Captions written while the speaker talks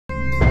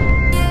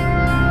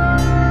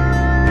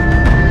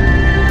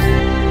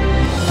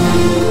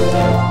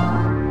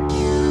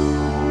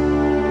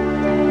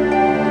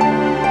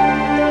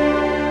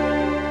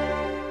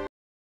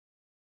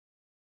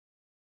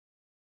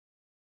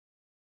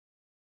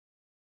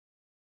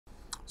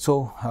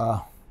So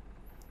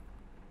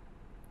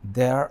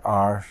there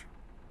are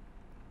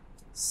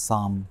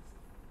some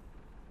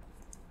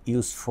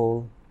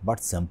useful but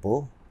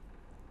simple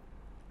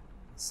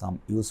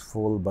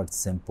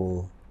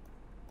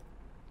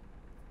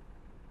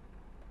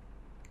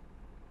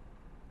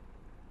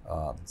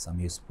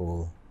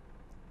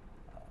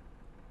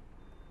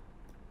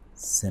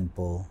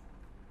simple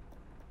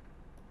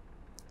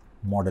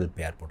model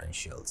pair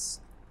potentials.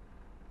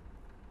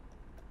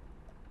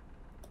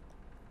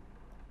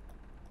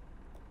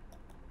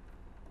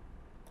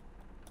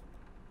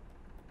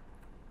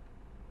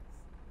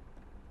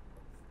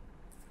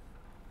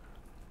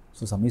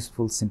 So some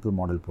useful simple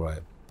model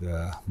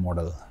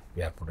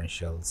pair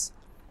potentials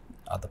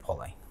are the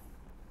following.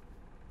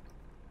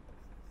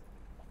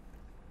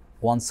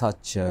 One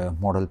such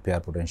model pair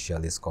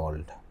potential is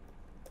called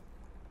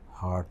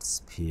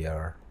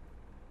Hertzsprung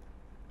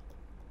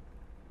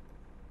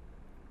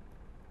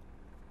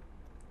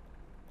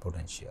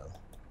potential.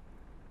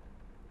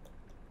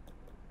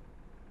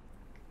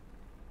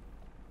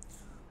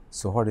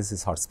 So what is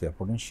this Hertzsprung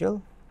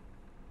potential?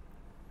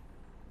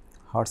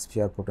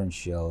 Hertzsprung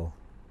potential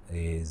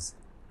is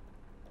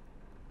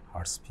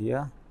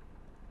Hertzsprung.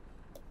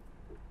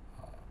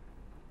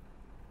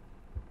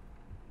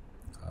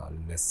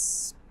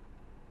 Let's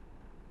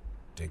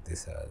take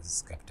this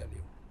as capital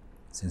U,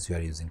 since we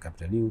are using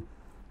capital U.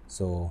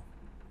 So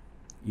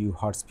U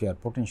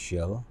Hertzsprung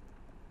potential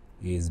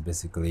is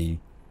basically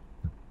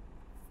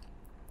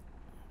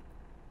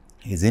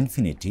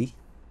infinity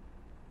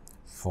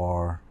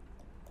for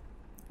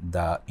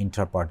the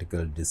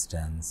interparticle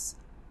distance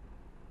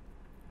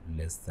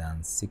less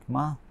than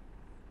sigma,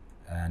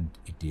 and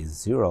it is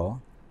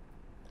 0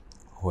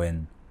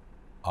 when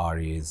r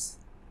is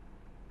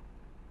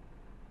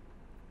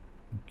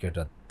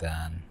greater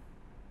than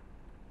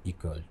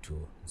equal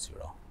to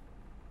 0.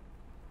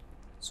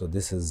 So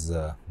this is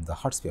the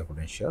Hertzsprung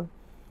potential.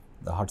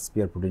 The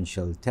Hertzsprung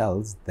potential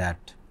tells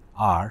that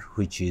r,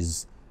 which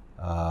is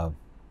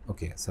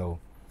okay, so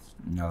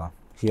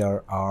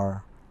here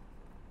r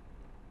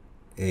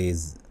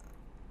is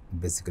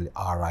basically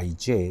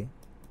Rij,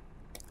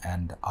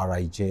 and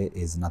Rij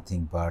is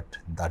nothing but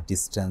the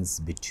distance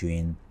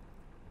between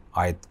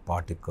ith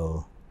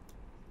particle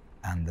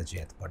and the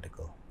jth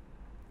particle.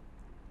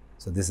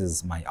 So this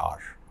is my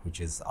r,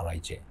 which is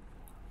Rij.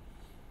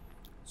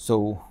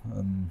 So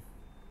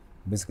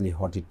basically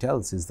what it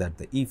tells is that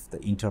if the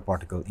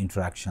interparticle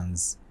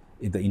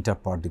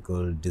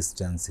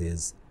distance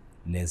is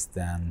less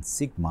than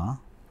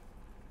sigma,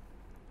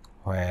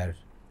 where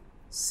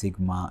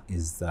sigma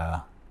is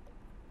the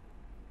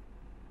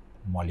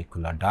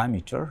molecular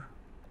diameter,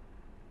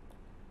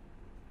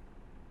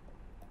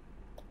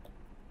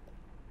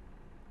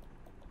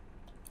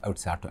 I would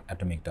say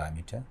atomic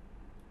diameter,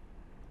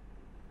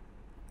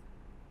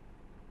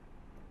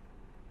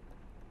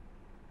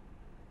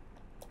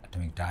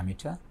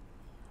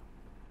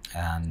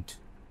 and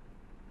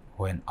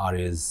when r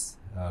is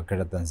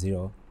greater than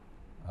 0,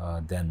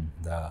 then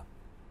the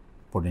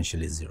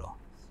potential is 0.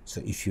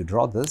 So if you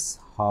draw this,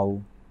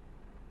 how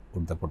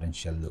would the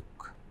potential look?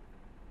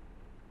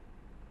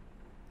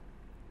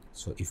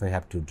 So if I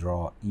have to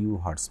draw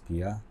U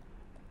Hertzsprung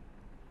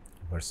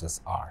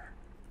versus R,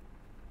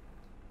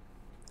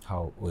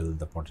 how will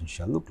the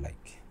potential look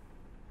like?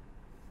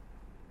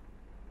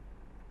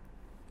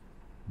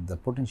 The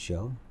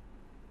potential,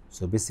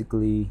 so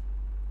basically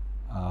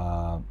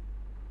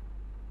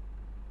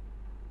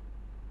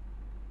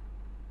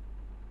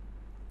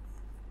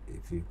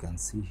if you can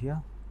see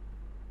here,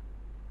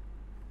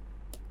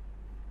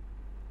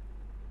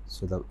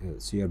 so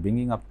you are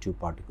bringing up two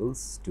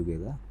particles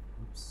together.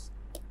 Oops.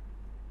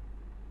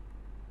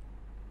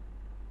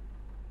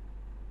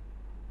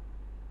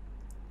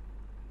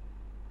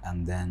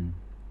 And then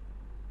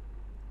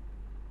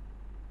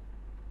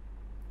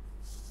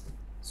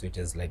so it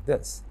is like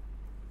this.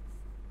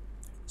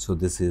 So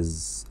this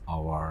is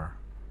our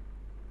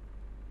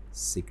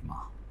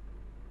sigma.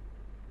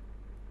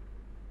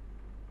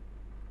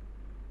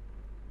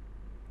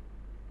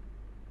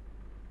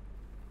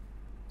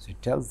 So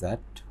it tells that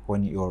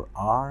when your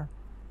r,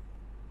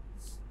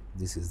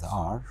 this is the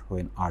r,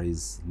 when r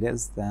is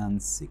less than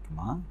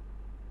sigma,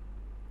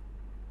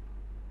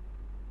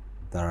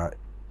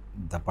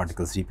 the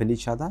particles repel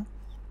each other,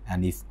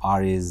 and if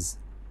r is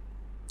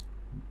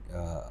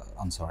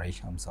I'm sorry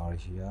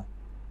here,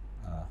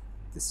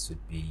 this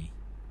would be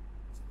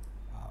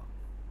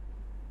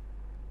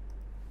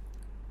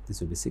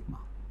sigma,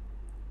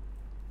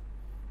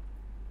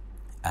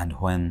 and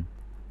when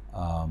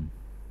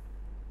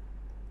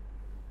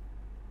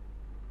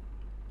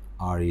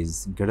r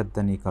is greater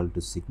than or equal to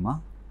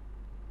sigma,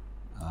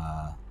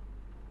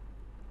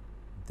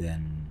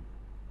 then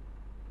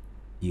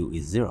U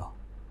is 0.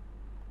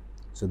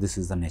 So this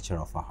is the nature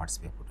of a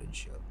Hertzsprung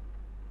potential.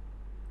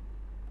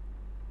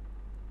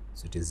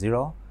 So it is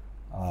 0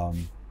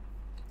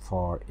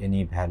 for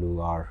any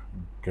value r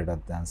greater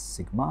than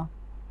sigma,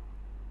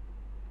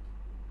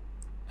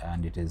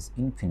 and it is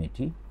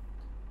infinity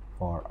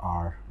for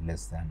r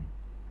less than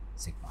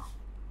sigma.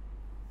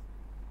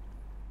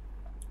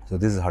 So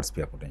this is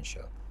Hertzsprung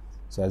potential.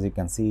 So as you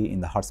can see, in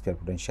the Hertzsprung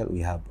potential we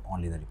have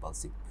only the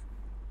repulsive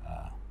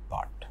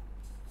part.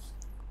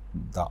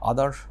 The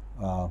other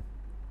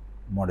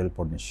model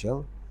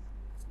potential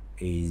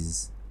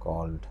is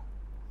called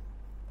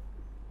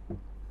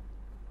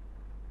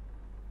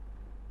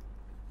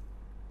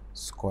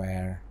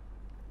square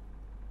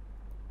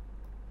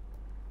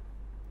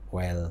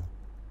well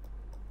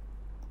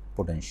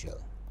potential.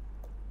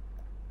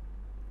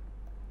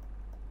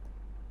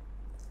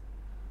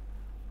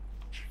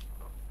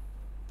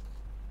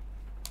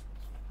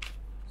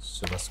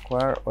 So the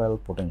square well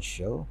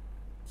potential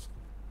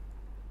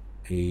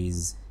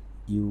is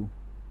U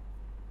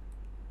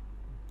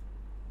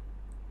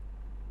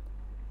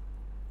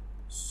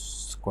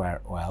square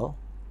well.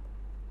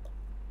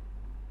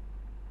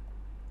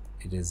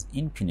 It is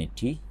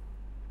infinity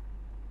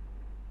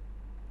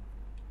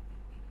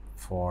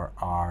for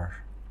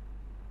r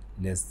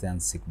less than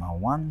sigma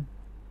 1.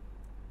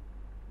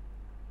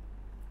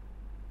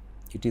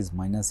 It is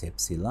minus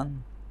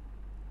epsilon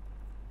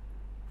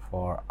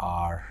for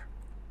r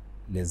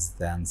less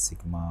than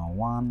sigma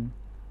 1.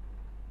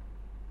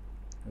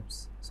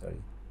 Oops, sorry.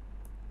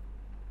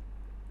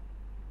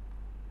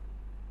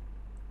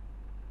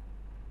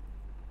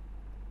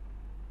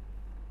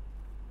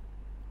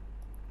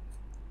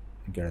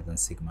 Greater than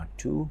sigma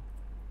 2,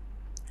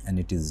 and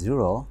it is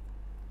 0.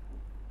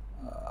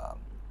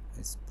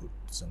 Let's put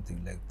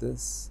something like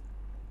this.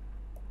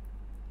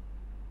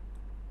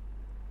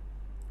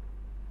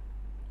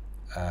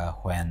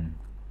 When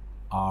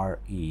r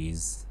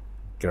is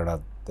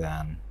greater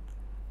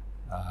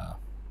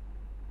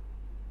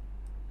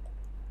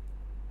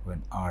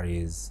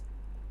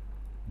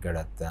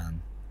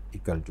than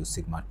equal to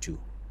sigma 2.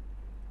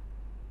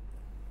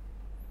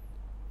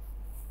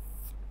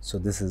 So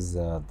this is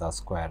the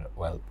square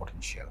well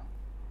potential.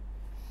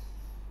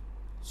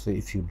 So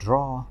if you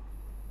draw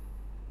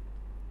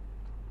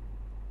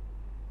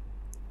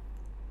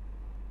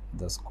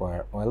the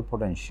square well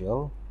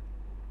potential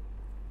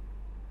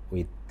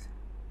with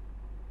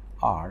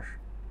r,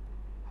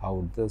 how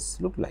would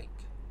this look like?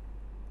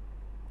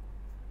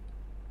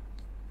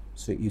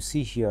 So you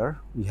see here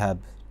we have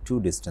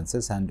two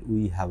distances and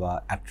we have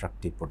a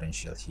attractive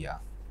potential here.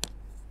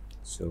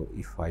 So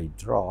if I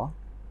draw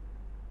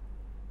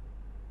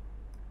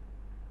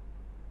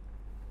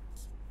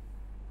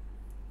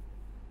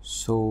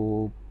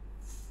so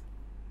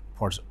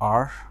for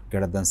r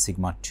greater than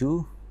sigma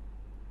 2,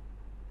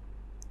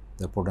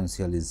 the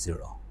potential is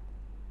 0.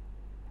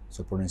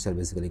 So potential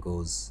basically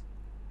goes,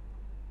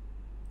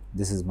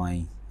 this is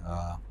my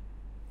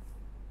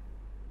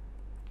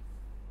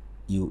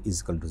u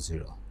is equal to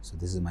 0. So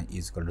this is my u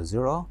is equal to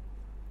 0.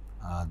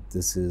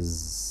 This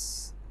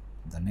is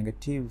the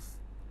negative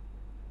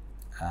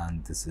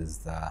and this is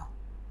the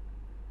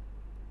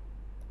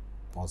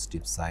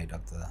positive side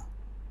of the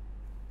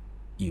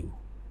u.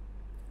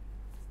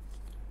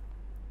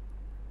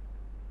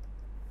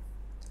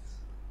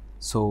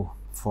 So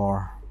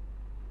for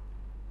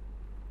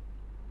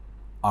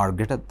r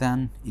greater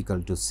than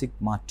equal to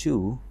sigma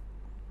 2,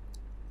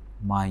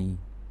 my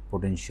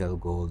potential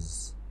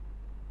goes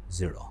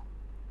 0.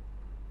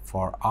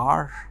 For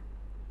r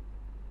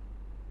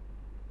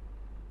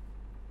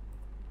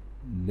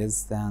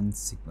less than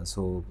sigma,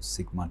 so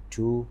sigma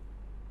 2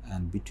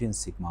 and between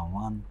sigma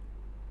 1,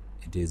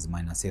 it is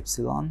minus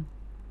epsilon,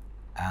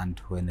 and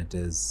when it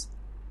is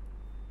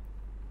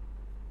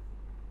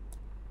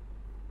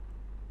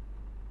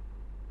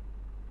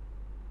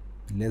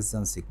less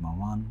than sigma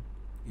 1,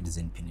 it is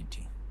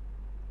infinity.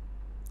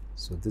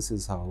 So this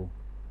is how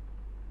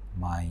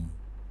my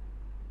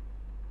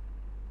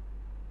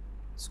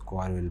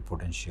square well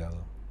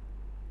potential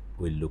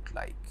will look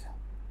like.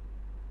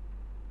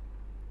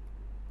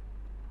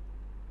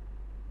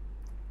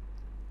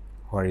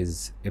 Where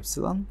is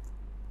epsilon?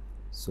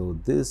 So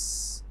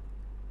this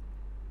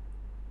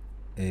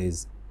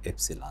is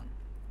epsilon.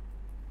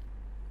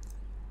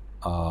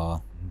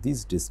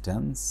 This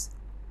distance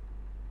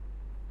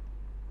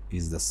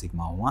is the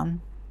sigma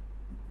 1,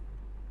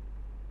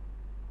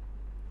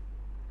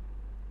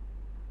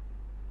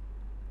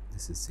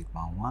 this is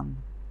sigma 1,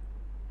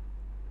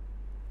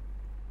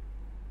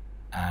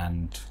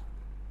 and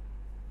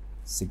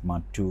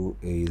sigma 2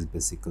 is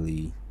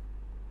basically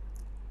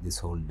this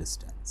whole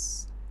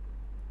distance.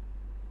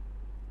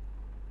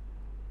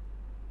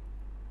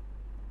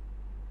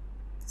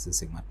 This is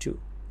sigma 2.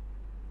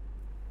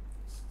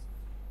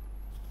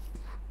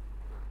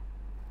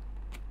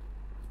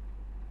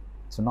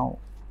 So now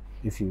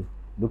if you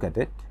look at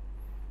it,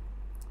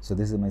 so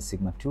this is my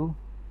sigma 2.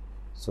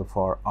 So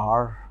for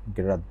r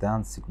greater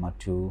than sigma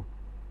 2,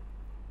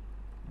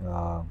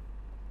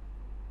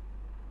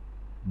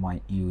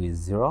 my u is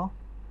 0.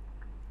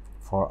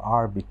 For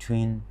r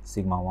between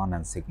sigma 1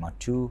 and sigma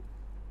 2,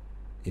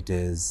 it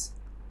is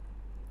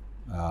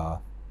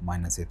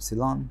minus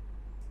epsilon,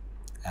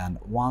 and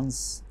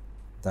once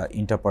the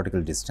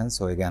interparticle distance,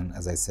 so again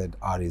as I said,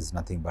 r is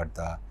nothing but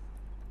the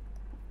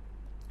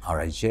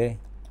Rij,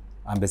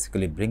 I'm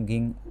basically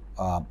bringing,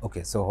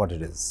 okay, so what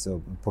it is,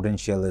 so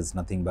potential is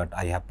nothing but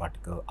I have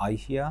particle I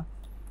here,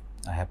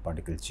 I have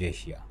particle j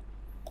here,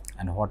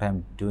 and what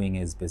I'm doing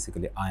is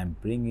basically I am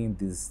bringing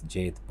this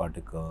jth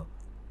particle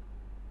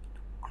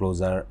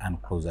closer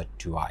and closer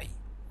to I,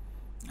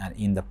 and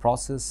in the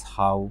process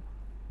how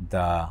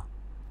the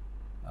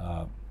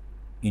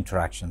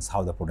interactions,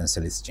 how the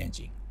potential is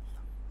changing.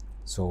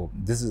 So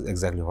this is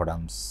exactly what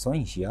I'm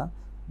showing here,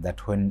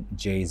 that when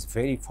j is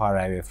very far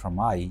away from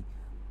I,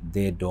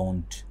 they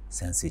don't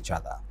sense each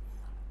other,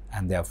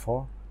 and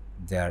therefore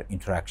their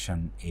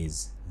interaction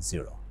is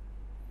 0.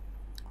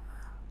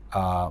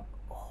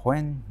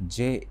 When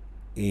j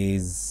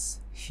is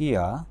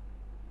here,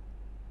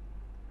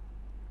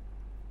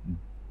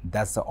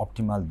 that's the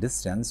optimal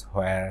distance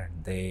where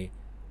they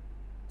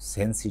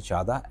sense each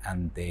other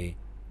and they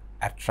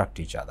attract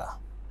each other.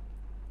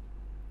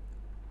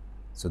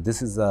 So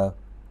this is a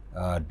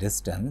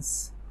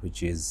distance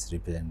which is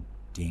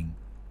representing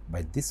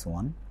by this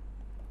one,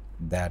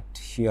 that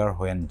here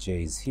when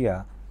j is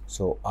here,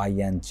 so I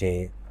and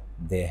j,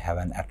 they have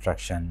an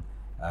attraction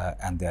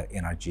and their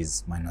energy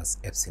is minus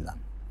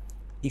epsilon.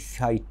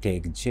 If I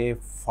take j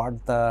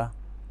further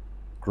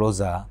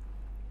closer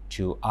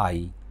to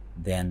I,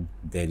 then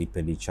they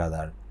repel each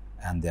other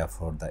and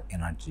therefore the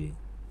energy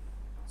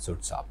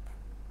shoots up,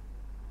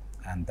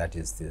 and that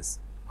is this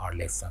r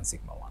less than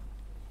sigma 1.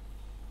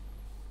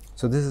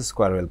 So this is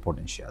square wave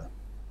potential.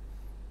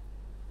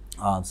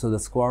 So the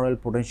square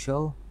wave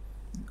potential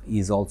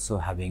is also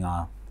having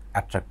a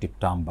attractive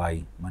term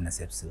by minus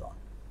epsilon.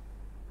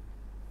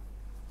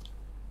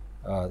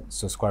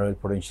 So square wave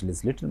potential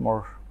is little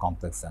more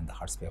complex than the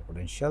Hart sphere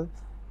potential,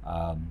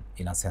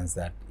 in a sense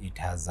that it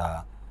has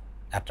a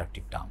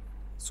attractive term.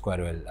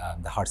 Square wave,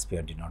 the Hart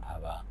sphere did not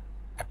have a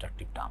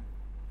attractive term.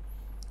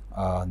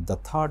 The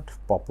third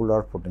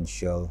popular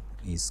potential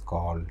is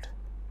called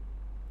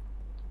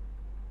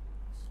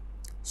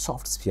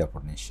soft sphere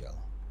potential.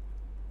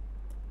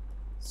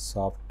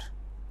 Soft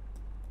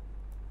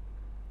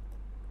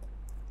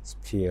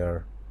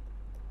sphere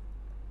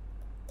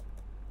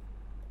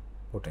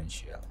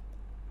potential.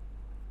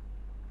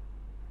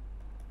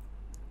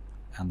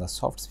 And the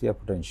soft sphere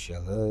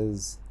potential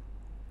is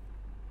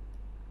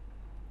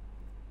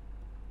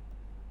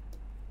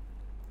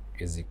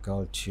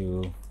equal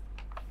to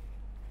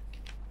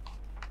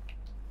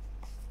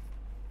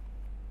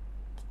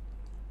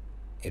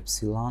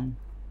epsilon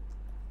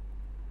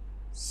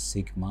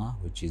sigma,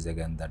 which is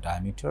again the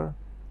diameter,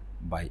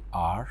 by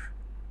r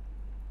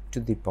to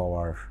the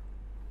power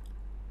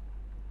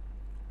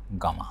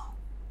gamma,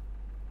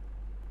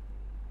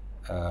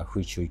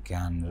 which we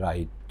can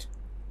write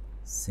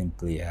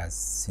simply as,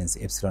 since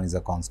epsilon is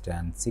a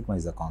constant, sigma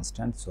is a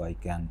constant, so I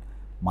can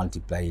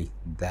multiply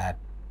that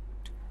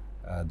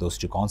those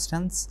two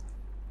constants,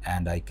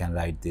 and I can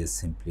write this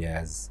simply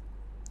as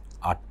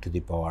r to the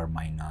power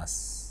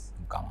minus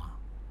gamma,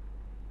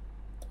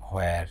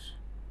 where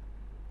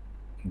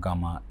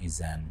gamma is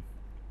an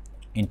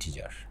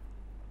integer.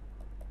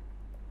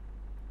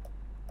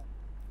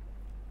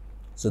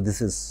 So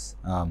this is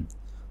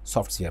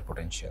soft sphere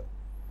potential.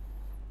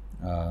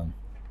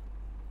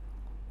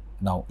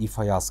 Now if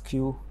I ask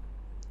you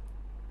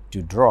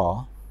to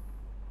draw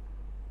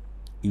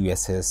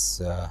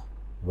USS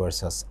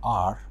versus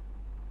R,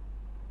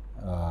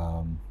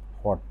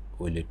 what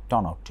will it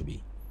turn out to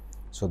be?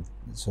 So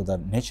the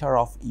nature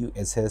of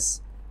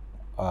USS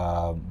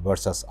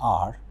versus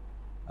R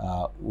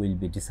will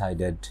be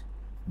decided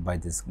by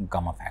this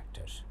gamma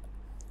factor.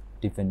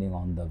 Depending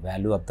on the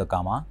value of the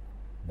gamma,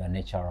 the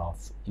nature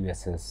of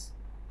USS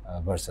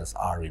versus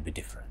R will be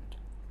different.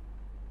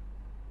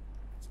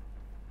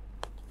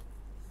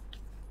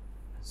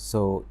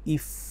 So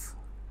if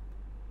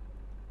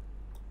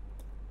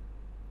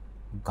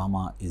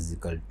gamma is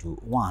equal to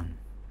 1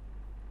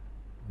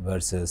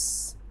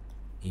 versus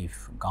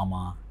if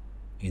gamma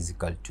is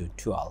equal to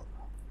 12,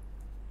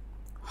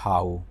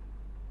 how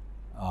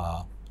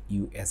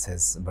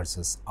USS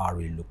versus R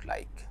will look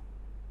like?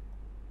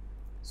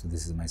 So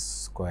this is my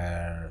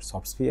square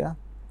soft sphere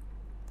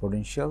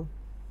potential.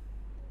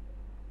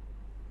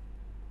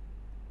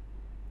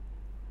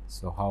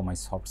 So how my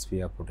soft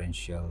sphere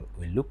potential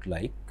will look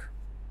like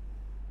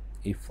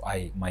if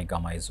my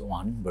gamma is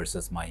 1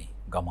 versus my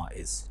gamma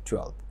is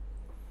 12.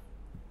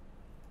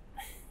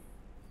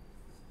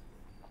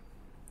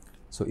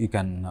 So you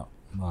can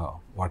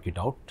work it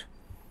out,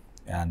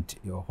 and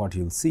what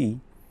you'll see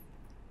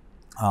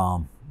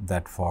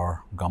that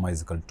for gamma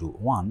is equal to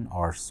 1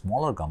 or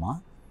smaller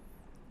gamma,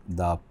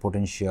 the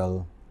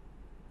potential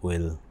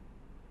will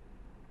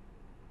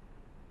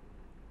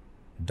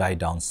die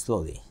down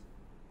slowly,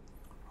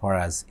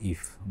 whereas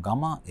if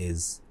gamma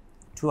is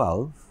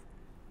 12,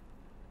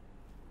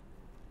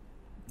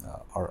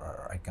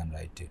 or I can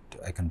write it,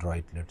 I can draw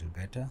it a little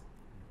better.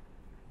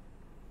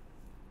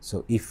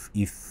 So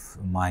if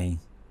my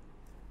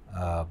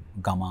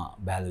gamma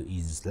value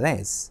is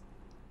less,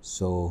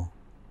 so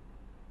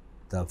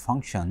the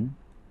function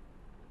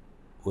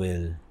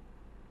will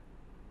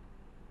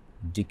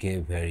decay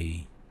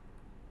very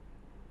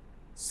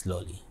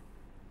slowly.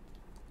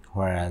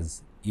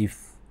 whereas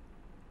if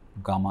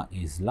gamma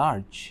is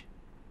large,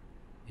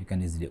 you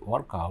can easily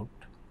work out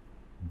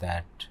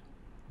that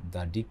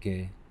the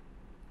decay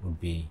would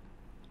be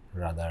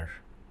rather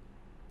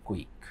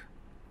quick.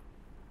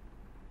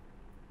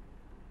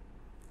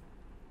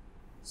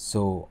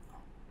 So,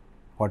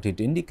 what it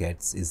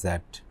indicates is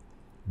that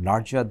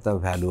larger the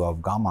value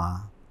of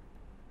gamma,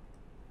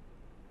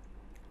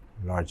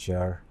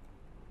 larger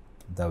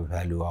the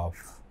value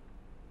of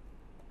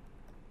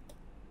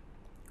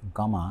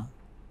gamma,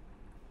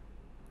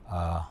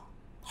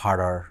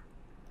 harder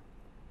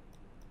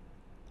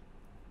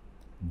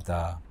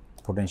the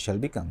potential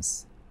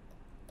becomes.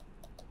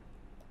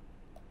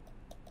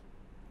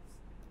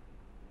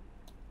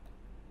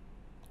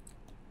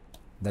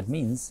 That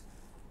means,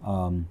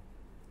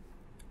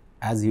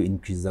 as you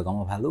increase the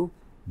gamma value,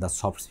 the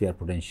soft sphere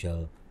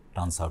potential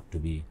turns out to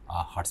be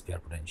a hard sphere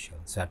potential.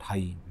 So, at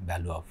high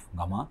value of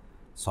gamma,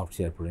 soft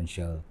sphere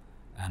potential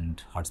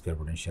and hard sphere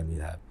potential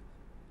will have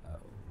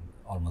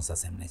almost the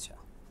same nature.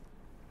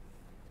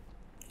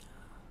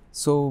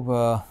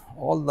 So,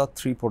 all the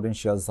three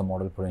potentials, the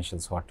model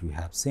potentials what we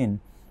have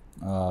seen,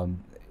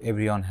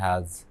 everyone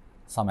has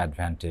some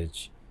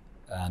advantage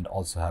and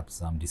also have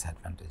some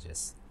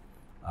disadvantages.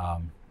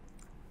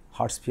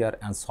 Hard sphere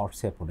and soft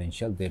sphere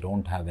potential, they do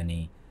not have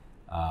any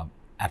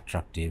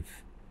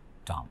attractive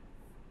term.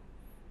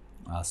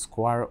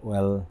 Square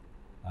well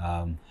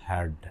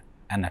had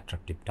an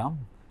attractive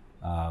term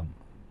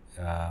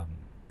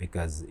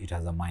because it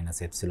has a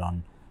minus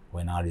epsilon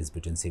when r is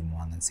between sigma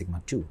 1 and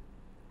sigma 2.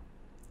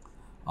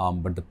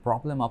 But the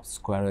problem of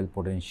square well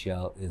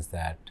potential is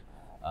that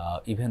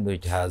even though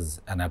it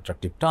has an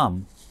attractive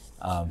term,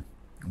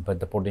 but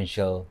the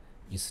potential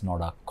is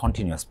not a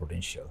continuous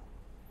potential.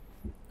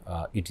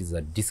 It is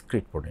a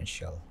discrete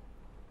potential.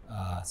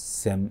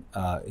 Same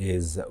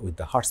is with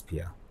the hard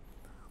sphere.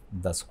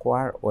 The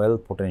square well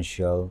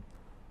potential,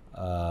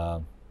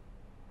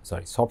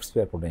 soft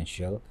sphere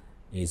potential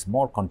is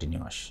more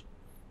continuous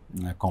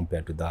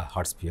compared to the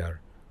hard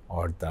sphere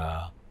or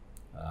the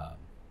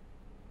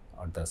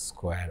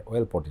square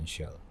well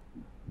potential.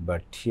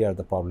 But here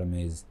the problem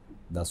is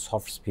the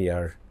soft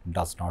sphere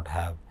does not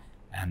have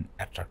an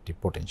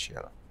attractive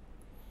potential.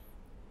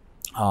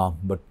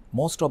 But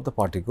most of the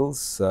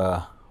particles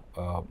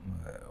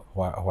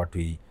what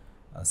we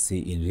see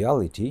in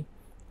reality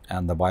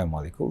and the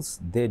biomolecules,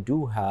 they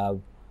do have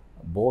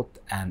both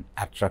an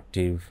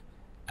attractive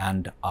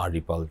and a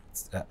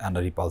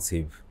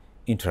repulsive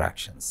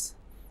interactions.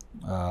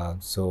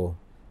 So,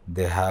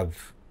 they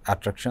have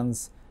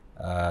attractions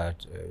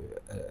at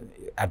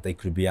the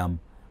equilibrium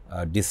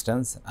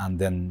distance, and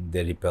then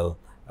they repel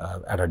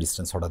at a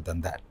distance shorter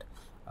than that.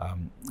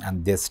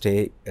 And they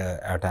stay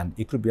at an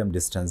equilibrium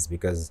distance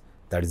because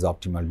that is the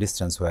optimal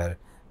distance where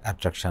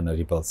attraction and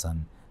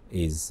repulsion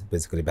is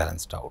basically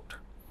balanced out.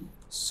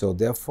 So,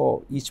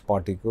 therefore, each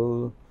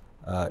particle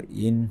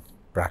in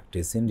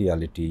practice, in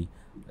reality,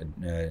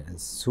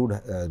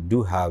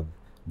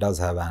 does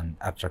have an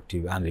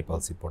attractive and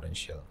repulsive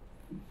potential,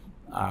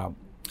 and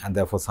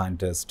therefore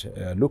scientists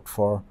look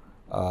for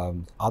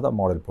other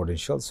model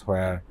potentials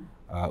where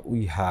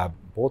we have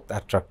both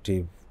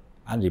attractive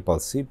and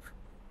repulsive,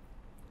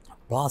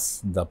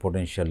 plus the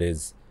potential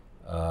is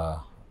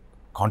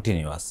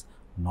continuous,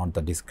 not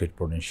the discrete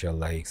potential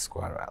like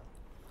square well.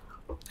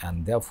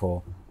 And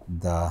therefore,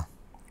 the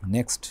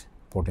next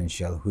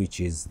potential,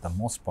 which is the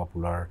most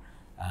popular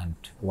and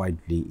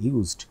widely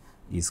used,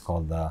 is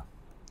called the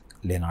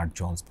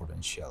Lennard-Jones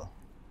potential.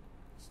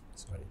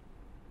 Sorry.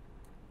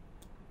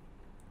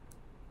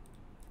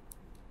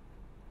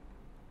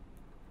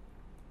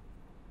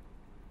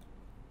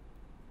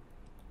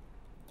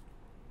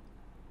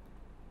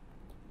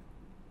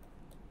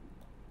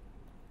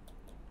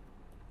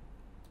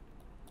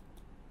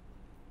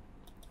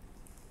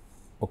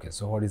 Okay,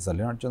 so what is the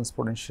Lennard-Jones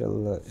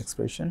potential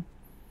expression?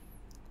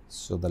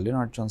 So, the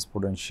Lennard-Jones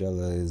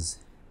potential is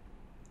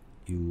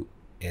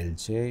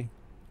ULJ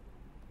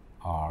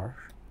R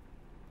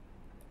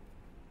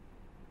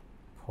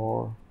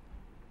for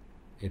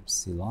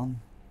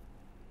epsilon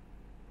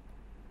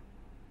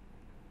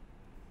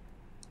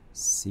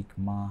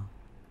sigma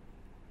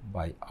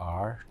by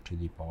r to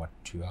the power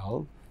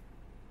 12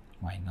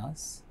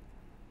 minus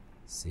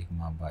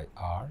sigma by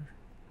r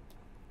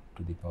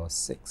to the power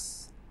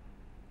 6.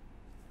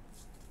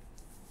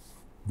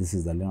 This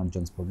is the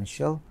Lennard-Jones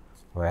potential,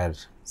 where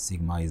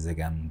sigma is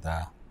again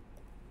the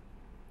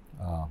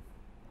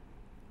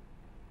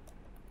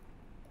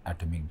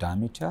atomic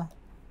diameter,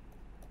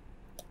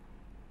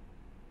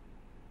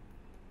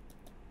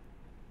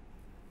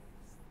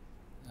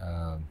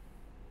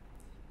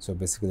 so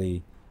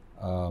basically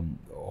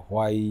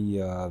why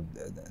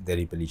they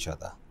repel each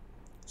other.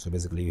 So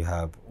basically you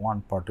have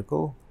one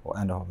particle,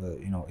 and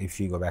if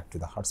you go back to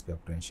the hard sphere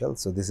potential,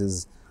 so this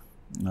is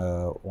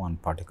one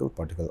particle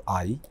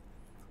I,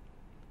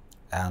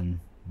 and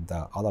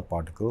the other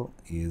particle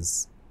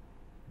is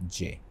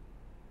J.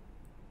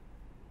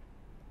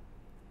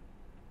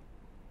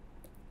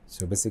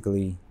 So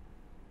basically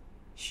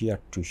here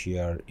to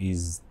here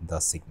is the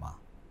sigma.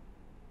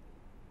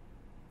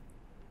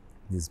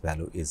 this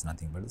value is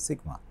nothing but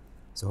sigma.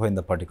 So when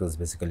the particles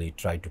basically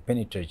try to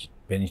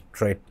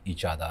penetrate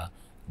each other,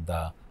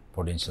 the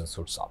potential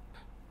shoots up,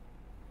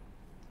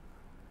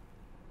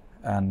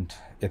 and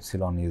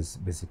epsilon is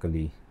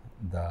basically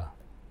the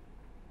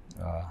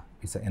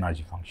it's an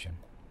energy function.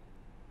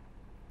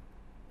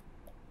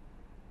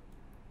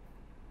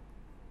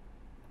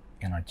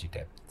 Energy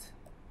depth.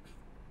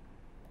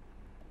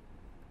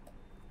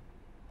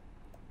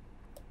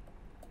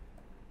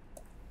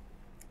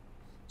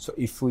 So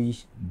if we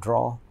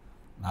draw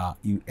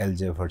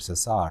Lj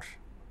versus R,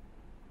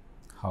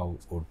 how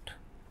would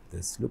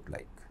this look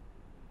like?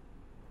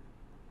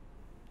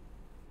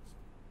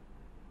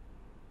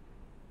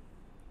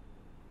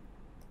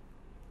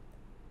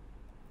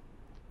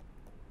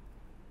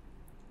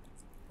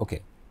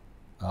 Okay,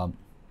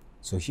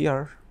 so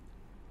here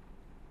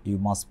you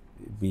must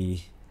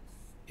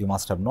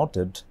have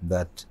noted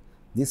that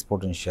this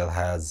potential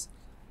has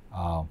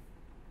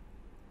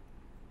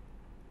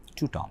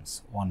two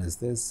terms. One is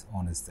this,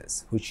 one is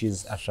this. Which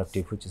is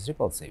attractive, which is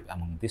repulsive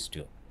among these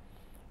two?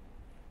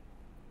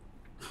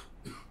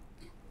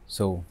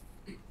 So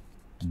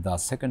the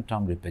second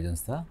term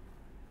represents the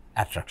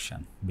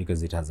attraction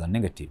because it has a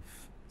negative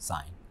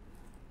sign,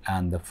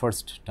 and the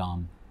first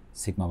term,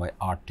 sigma by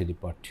r to the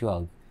power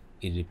 12,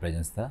 it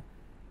represents the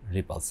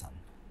repulsion.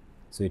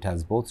 So it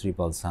has both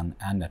repulsion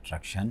and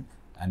attraction,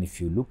 and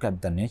if you look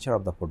at the nature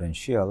of the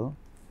potential,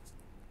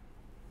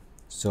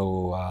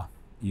 so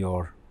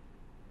your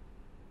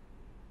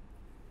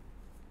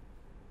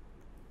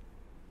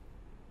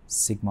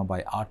sigma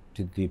by r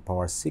to the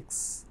power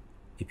 6,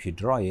 if you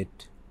draw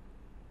it,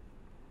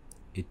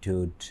 it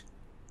would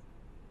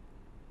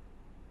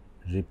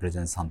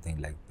represent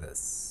something like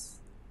this.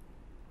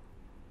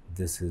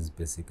 This is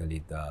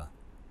basically the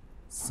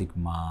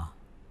sigma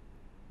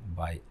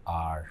by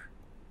r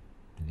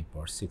to the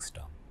power 6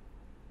 term.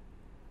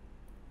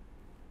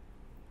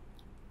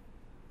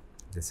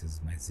 This is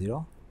my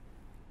 0,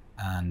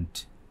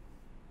 and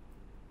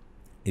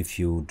if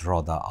you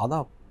draw the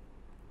other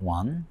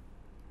one,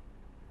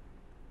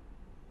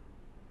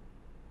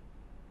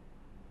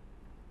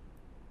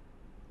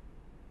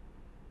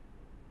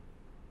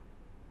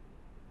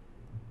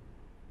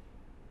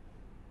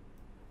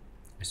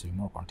 it should be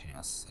more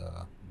continuous.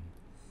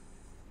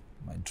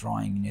 My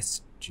drawing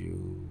needs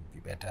to be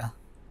better.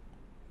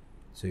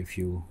 So if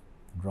you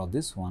draw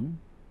this one,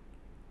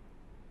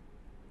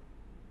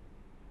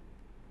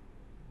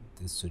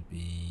 this should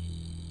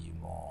be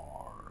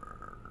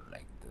more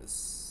like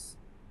this,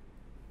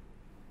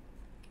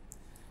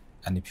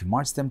 and if you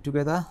merge them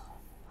together,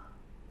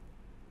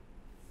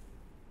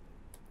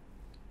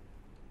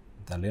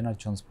 the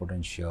Lennard-Jones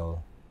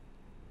potential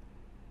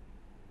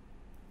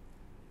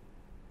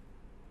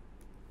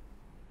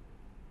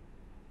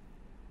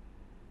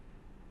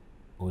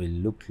will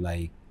look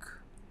like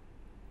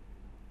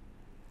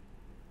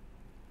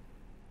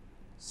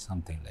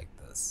something like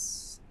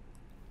this.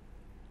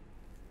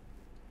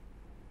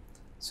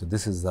 So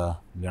this is the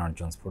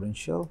Lennard-Jones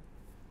potential,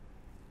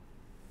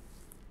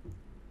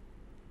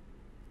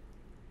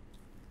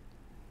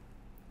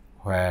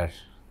 where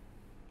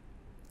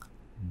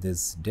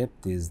this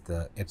depth is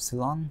the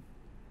epsilon,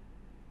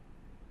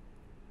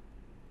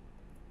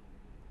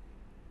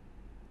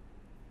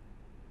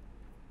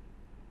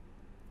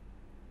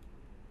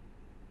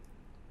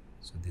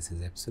 so this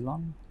is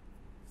epsilon,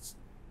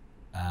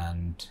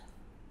 and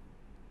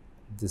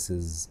this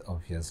is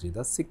obviously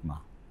the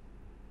sigma,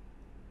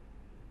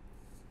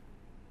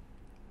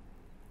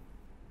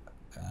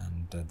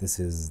 and this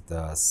is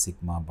the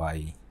sigma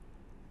by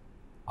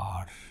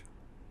r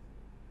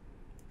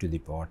to the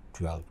power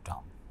 12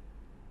 term,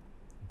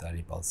 the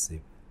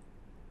repulsive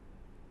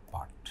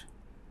part.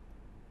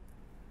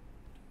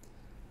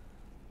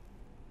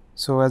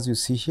 So as you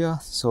see here,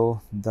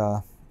 so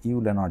the U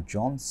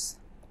Lennard-Jones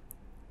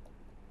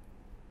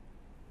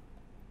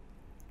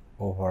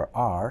over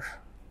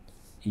R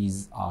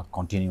is a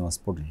continuous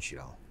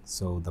potential.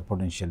 So the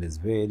potential is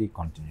very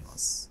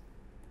continuous.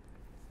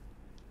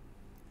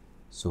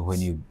 So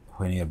when you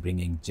are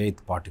bringing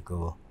jth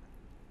particle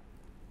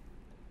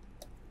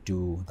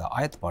to the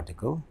ith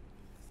particle,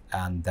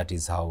 and that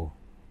is how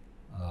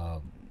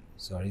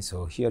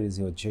so here is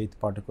your jth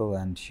particle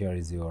and here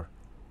is your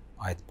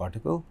ith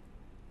particle,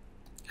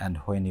 and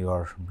when you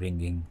are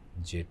bringing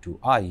j to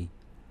I,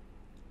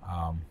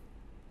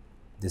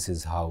 this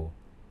is how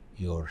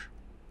your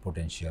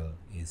potential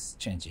is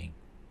changing.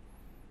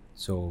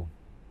 So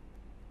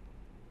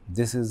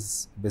this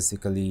is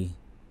basically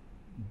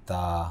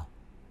the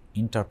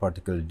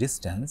interparticle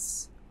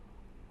distance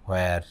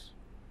where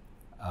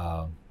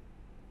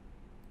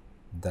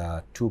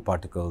the two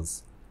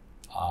particles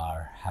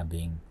are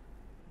having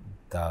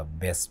the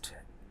best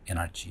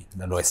energy,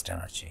 the lowest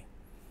energy,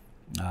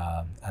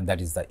 and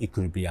that is the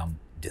equilibrium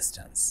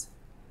distance.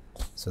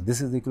 So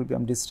this is the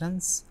equilibrium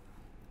distance,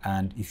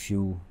 and if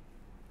you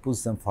push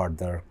them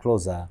further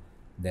closer,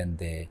 then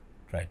they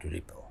try to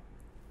repel.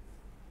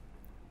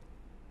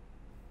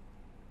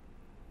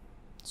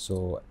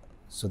 So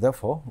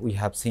therefore we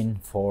have seen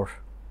for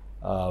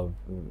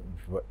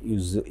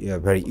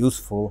very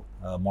useful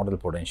model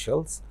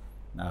potentials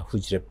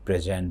which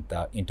represent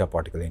the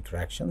interparticle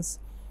interactions.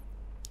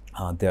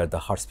 They are the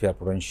hard-sphere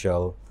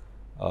potential,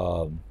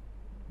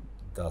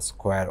 the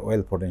square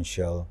well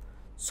potential,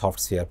 soft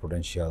sphere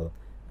potential,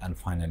 and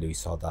finally we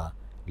saw the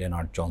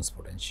Lennard-Jones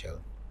potential.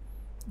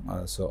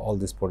 So all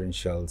these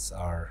potentials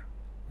are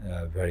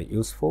very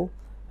useful,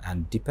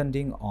 and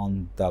depending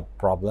on the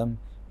problem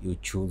you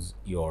choose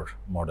your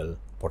model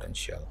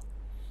potential.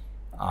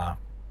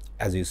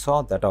 As you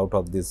saw that out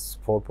of this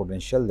 4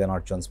 potential,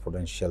 Lennard-Jones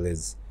potential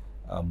is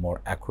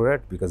more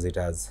accurate because it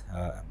has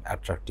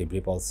attractive,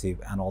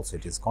 repulsive, and also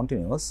it is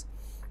continuous.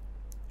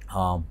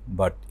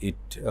 But it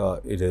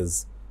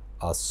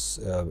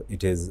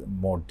is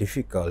more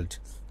difficult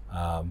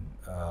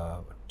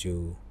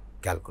to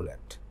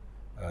calculate.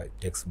 It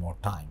takes more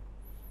time,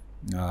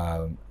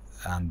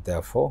 and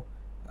therefore,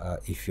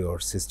 if your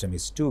system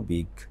is too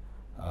big,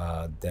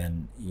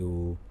 then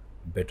you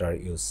better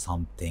use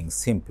something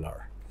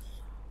simpler.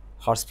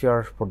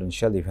 Hard-sphere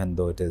potential, even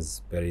though it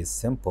is very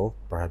simple,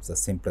 perhaps the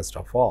simplest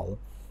of all,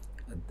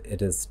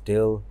 it is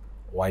still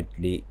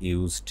widely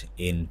used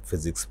in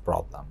physics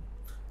problem.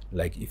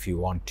 Like if you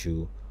want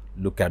to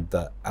look at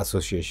the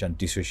association,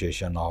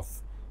 dissociation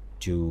of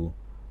two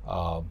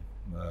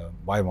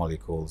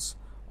biomolecules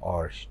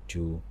or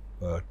two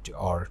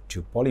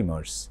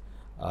polymers,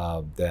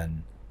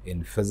 then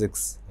in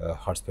physics,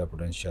 hard-sphere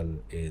potential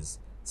is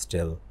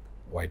still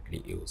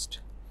widely used.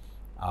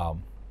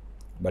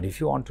 But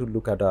if you want to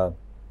look at a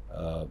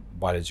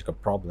biological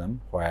problem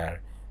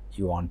where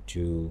you want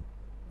to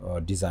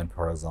design,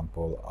 for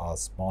example, a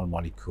small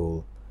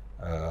molecule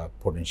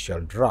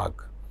potential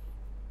drug,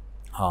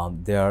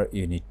 there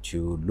you need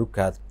to look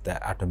at the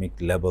atomic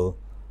level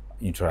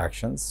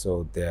interactions.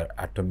 So their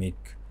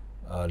atomic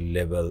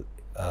level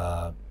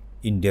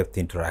in-depth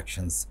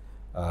interactions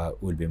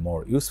will be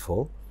more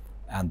useful,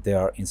 and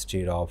there,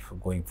 instead of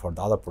going for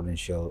the other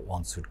potential,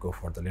 one should go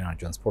for the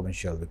Lennard-Jones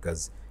potential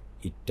because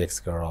it takes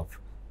care of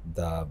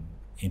the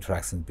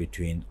interactions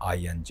between I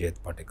and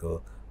jth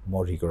particle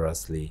more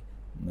rigorously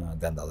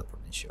than the other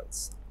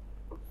potentials.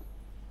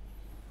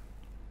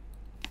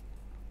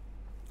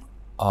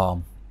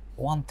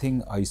 One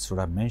thing I should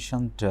have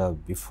mentioned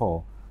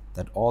before,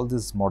 that all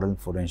these model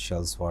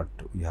potentials what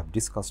we have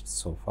discussed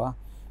so far,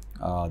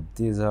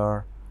 these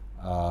are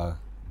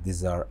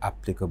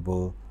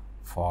applicable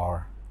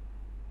for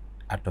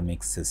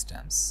atomic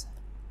systems.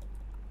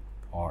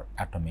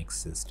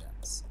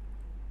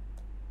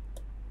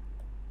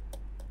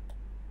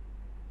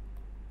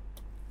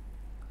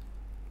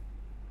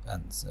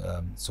 And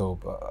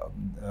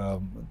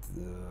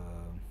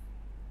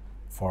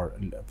for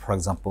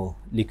example,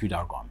 liquid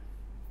argon,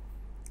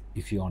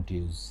 if you want to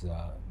use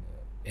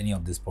any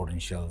of these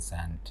potentials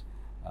and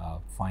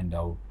find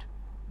out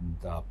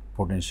the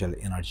potential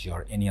energy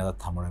or any other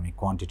thermodynamic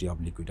quantity of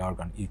liquid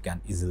argon, you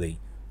can easily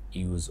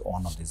use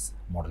one of these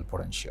model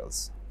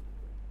potentials.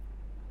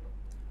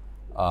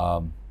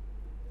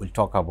 We'll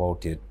talk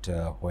about it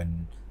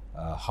when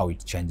how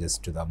it changes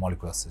to the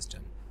molecular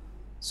system.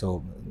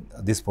 So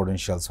these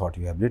potentials what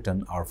we have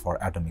written are for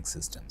atomic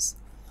systems.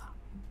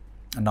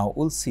 And now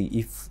we'll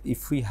see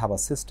if we have a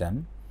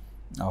system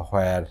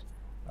where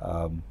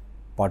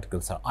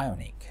particles are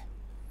ionic.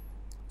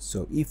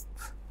 So if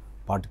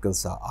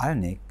particles are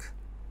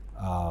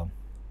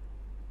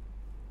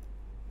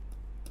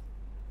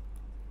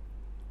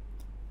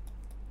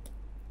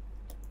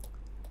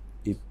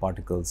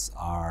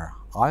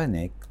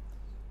ionic,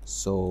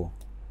 so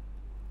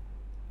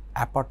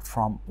apart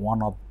from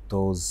one of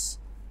those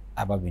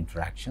above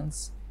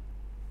interactions,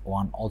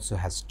 one also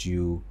has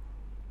to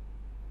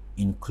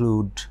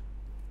include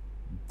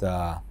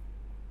the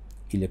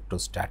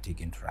electrostatic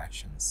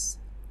interactions,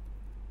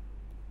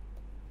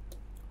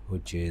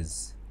 which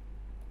is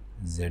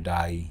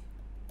Zi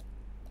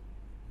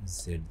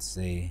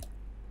Zz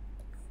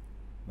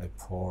by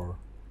 4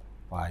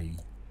 pi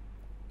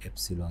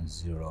epsilon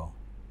 0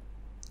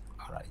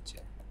 Rij,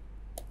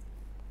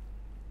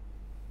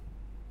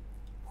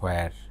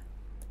 where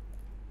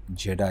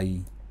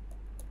Zi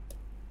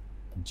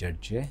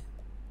Zj,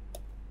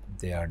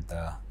 they are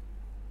the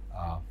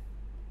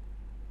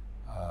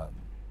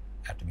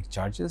atomic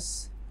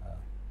charges,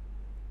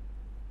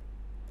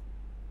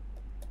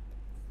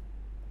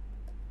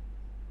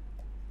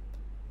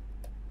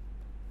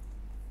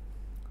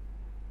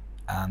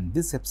 and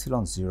this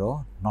epsilon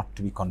 0 not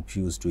to be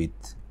confused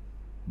with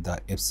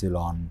the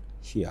epsilon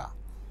here.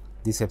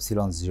 This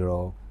epsilon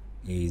 0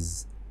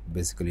 is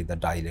basically the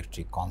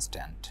dielectric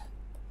constant,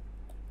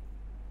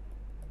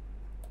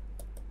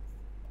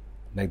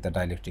 like the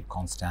dielectric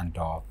constant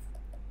of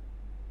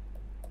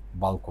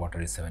bulk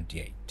water is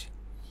 78.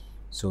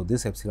 So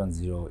this epsilon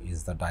 0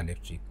 is the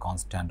dielectric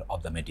constant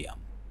of the medium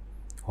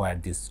where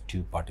these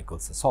two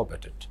particles are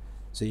solvated.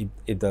 So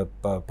if the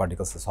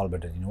particles are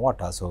solvated in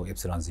water, so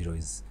epsilon 0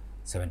 is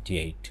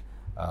 78,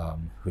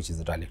 which is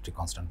the dielectric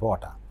constant of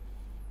water.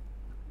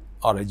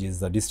 Rij is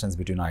the distance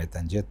between ith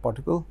and jth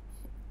particle,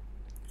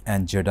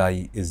 and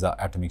Zi is the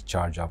atomic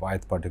charge of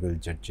ith particle,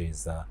 Zj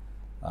is the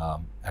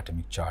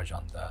atomic charge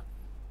on the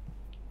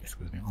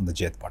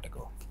jth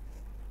particle.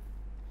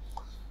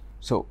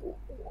 So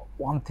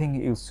one thing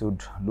you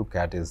should look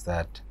at is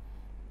that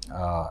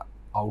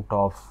out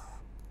of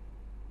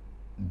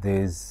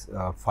these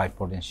 5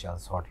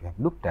 potentials what we have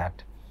looked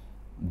at,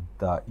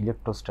 the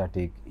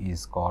electrostatic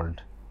is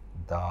called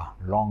the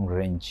long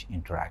range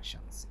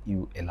interactions,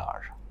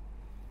 ULR.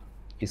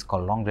 It's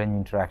called long range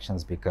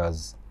interactions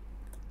because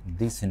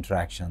this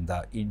interaction,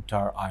 the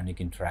inter-ionic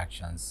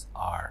interactions,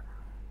 are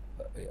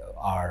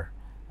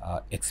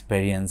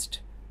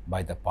experienced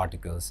by the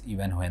particles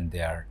even when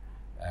they are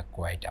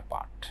quite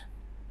apart.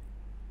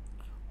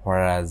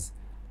 Whereas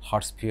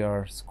hard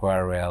sphere,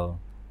 square whale,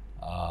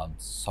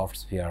 soft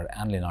sphere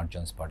and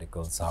Lennard-Jones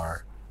particles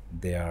are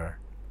the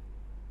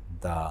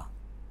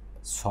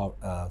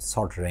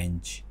short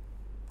range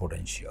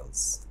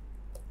potentials.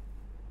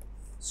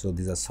 So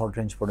these are short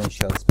range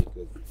potentials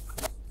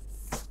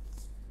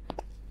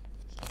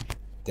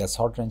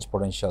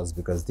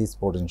because these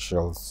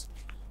potentials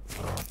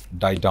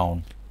die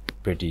down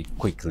pretty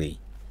quickly,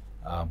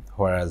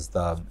 whereas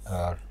the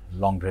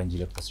long range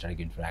electrostatic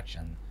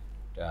interaction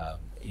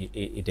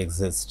it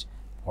exists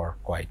for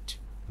quite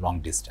long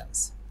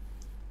distance.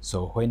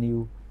 So when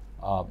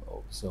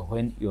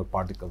your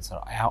particles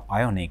are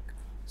ionic,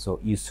 so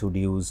you should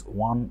use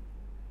one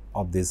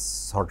of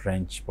this short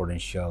range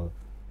potential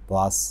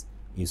plus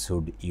you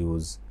should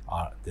use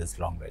this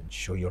long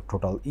range. So your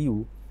total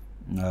U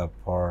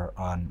for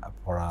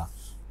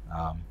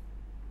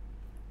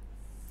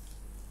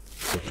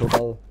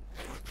total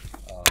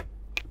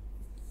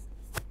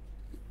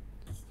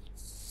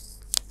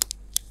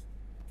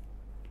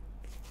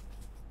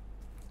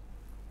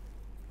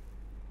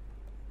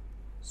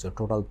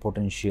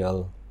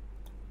potential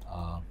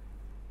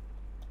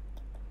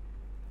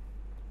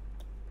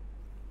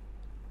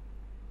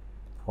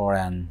for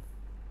an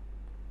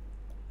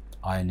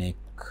ionic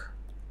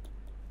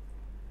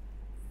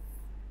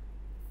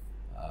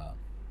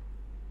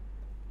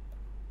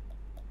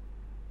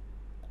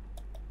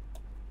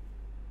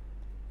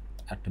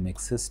atomic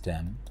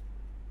system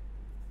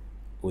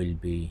will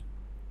be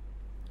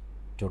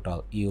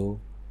total U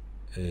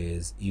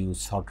is U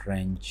short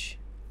range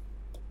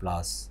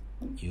plus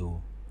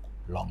U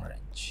long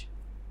range.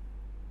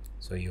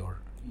 So your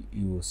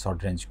U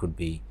short range could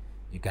be,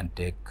 you can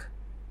take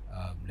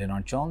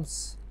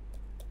Lennard-Jones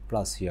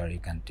plus here you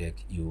can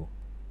take U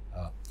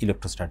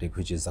electrostatic,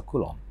 which is a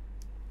Coulomb.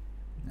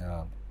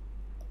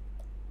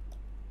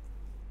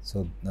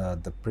 So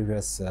the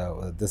previous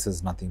this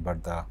is nothing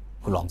but the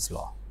Coulomb's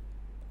law.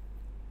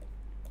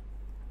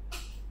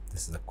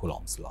 This is the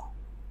Coulomb's law.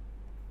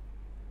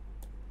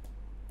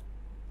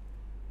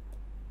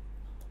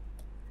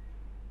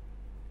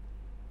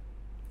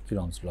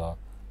 Coulomb's law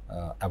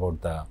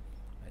about the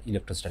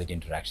electrostatic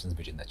interactions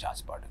between the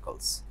charged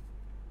particles.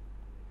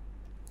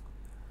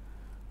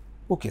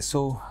 Okay,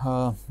 so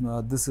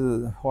this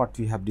is what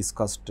we have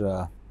discussed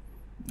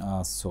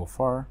so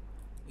far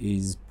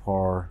is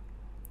for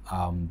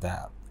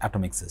the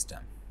atomic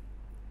system,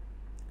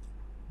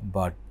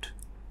 but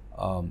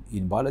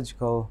in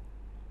biological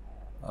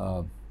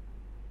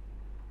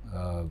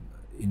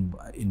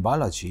in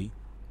biology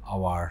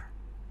our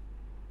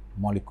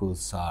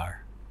molecules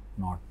are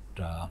not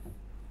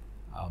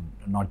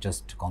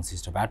just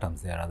consist of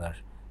atoms, they are other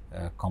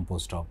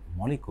composed of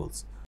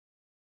molecules.